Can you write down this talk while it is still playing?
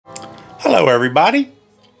Hello everybody,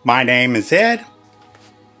 my name is Ed.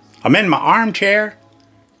 I'm in my armchair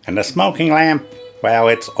and the smoking lamp, well,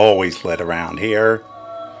 it's always lit around here.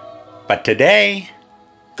 But today,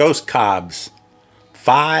 Ghostcob's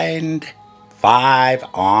Find 5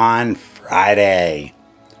 on Friday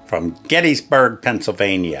from Gettysburg,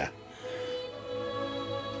 Pennsylvania.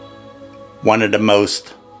 One of the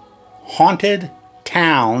most haunted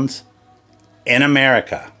towns in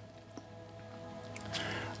America.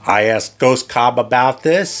 I asked Ghostcob about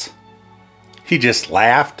this. He just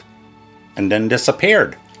laughed and then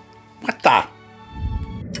disappeared. What the?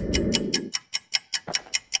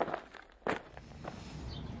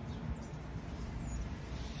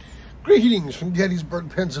 Greetings from Gettysburg,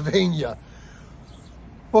 Pennsylvania.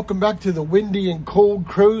 Welcome back to the windy and cold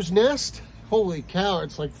crow's nest. Holy cow,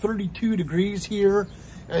 it's like 32 degrees here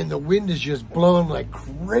and the wind is just blowing like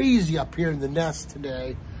crazy up here in the nest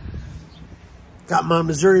today. Got my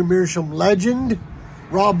Missouri Meerschaum legend,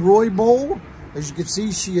 Rob Roybowl. As you can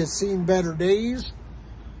see, she has seen better days.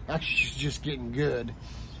 Actually, she's just getting good.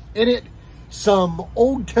 In it, some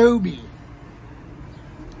Old Toby.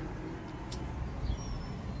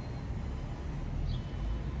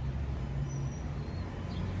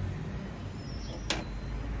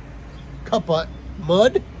 Cup of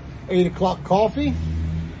mud, 8 o'clock coffee.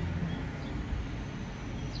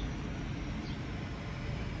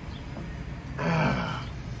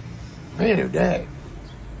 Man, oh day.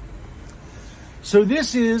 So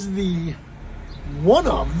this is the one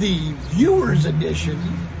of the viewers edition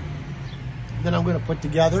that I'm going to put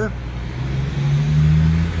together.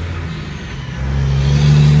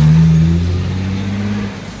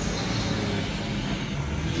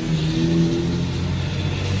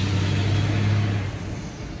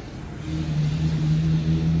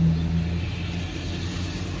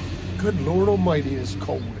 Good Lord Almighty, it's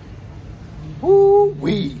cold.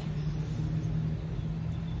 Woo-wee.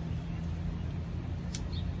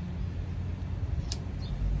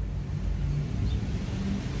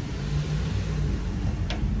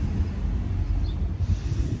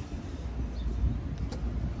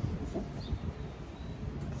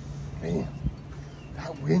 Man,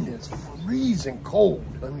 that wind is freezing cold,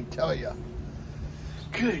 let me tell you.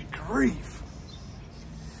 Good grief.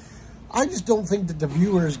 I just don't think that the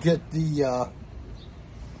viewers get the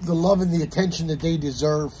love and the attention that they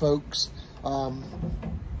deserve, folks.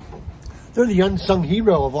 They're the unsung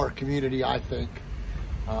hero of our community, I think.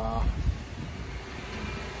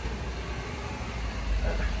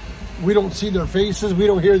 We don't see their faces, we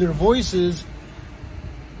don't hear their voices,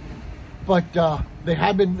 but they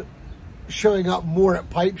have been showing up more at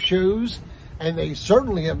pipe shows, and they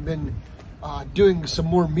certainly have been doing some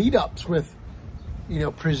more meetups with, you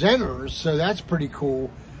know, presenters, so that's pretty cool.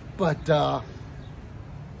 But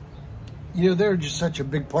you know, they're just such a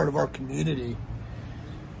big part of our community.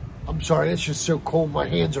 I'm sorry, it's just so cold, my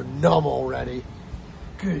hands are numb already.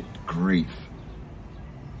 Good grief.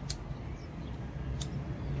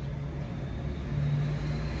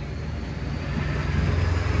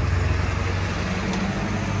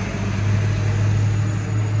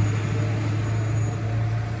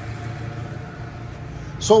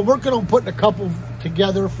 So I'm working on putting a couple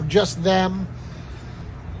together for just them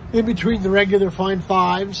in between the regular Find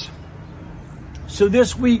Fives. So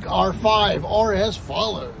this week our 5 are as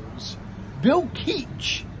follows. Bill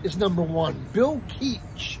Keech is number 1. Bill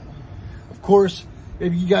Keech. Of course,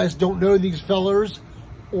 if you guys don't know these fellers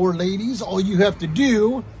or ladies, all you have to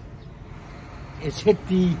do is hit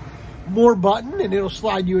the more button and it'll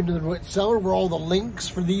slide you into the root cellar where all the links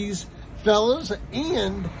for these fellas,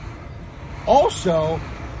 and also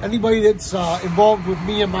anybody that's involved with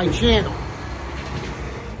me and my channel.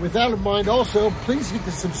 With that in mind, also, please hit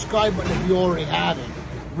the subscribe button if you already haven't.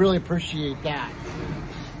 Really appreciate that.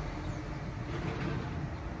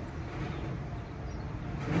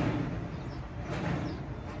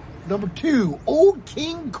 Number 2, Old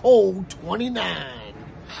King Cole 29.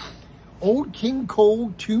 Old King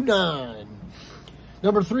Cole 29.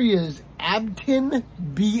 Number 3 is Abtin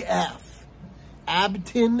B.F.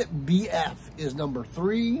 Abtin B.F. is number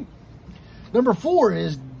 3. Number 4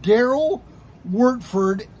 is Darryl,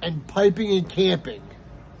 Weart and Piping and Camping.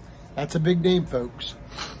 That's a big name, folks.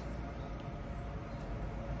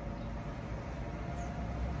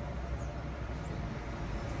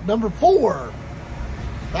 Number 4.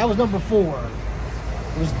 That was number 4.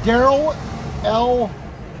 It was Darryl L.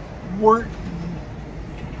 Weart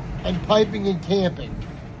and Piping and Camping.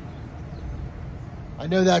 I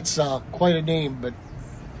know that's quite a name, but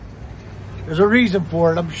there's a reason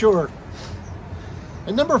for it, I'm sure.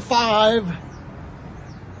 And number 5,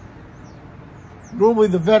 normally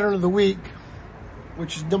the veteran of the week,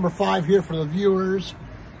 which is number 5 here for the viewers,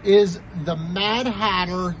 is the Mad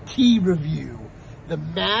Hatter tea review. The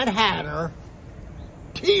Mad Hatter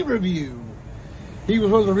tea review. He was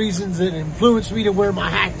one of the reasons that influenced me to wear my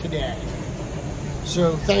hat today.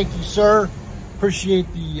 So thank you, sir.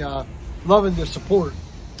 Appreciate the love and the support.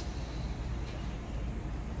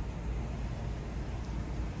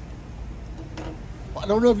 I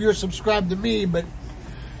don't know if you're subscribed to me, but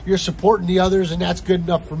you're supporting the others, and that's good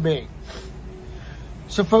enough for me.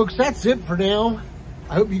 So folks, that's it for now.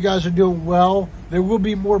 I hope you guys are doing well. There will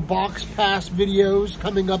be more box pass videos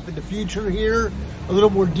coming up in the future here. A little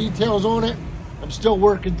more details on it. I'm still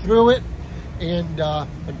working through it. And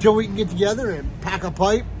until we can get together and pack a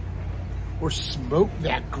pipe or smoke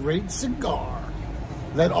that great cigar,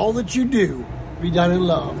 let all that you do be done in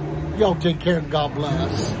love. Y'all take care and God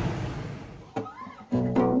bless.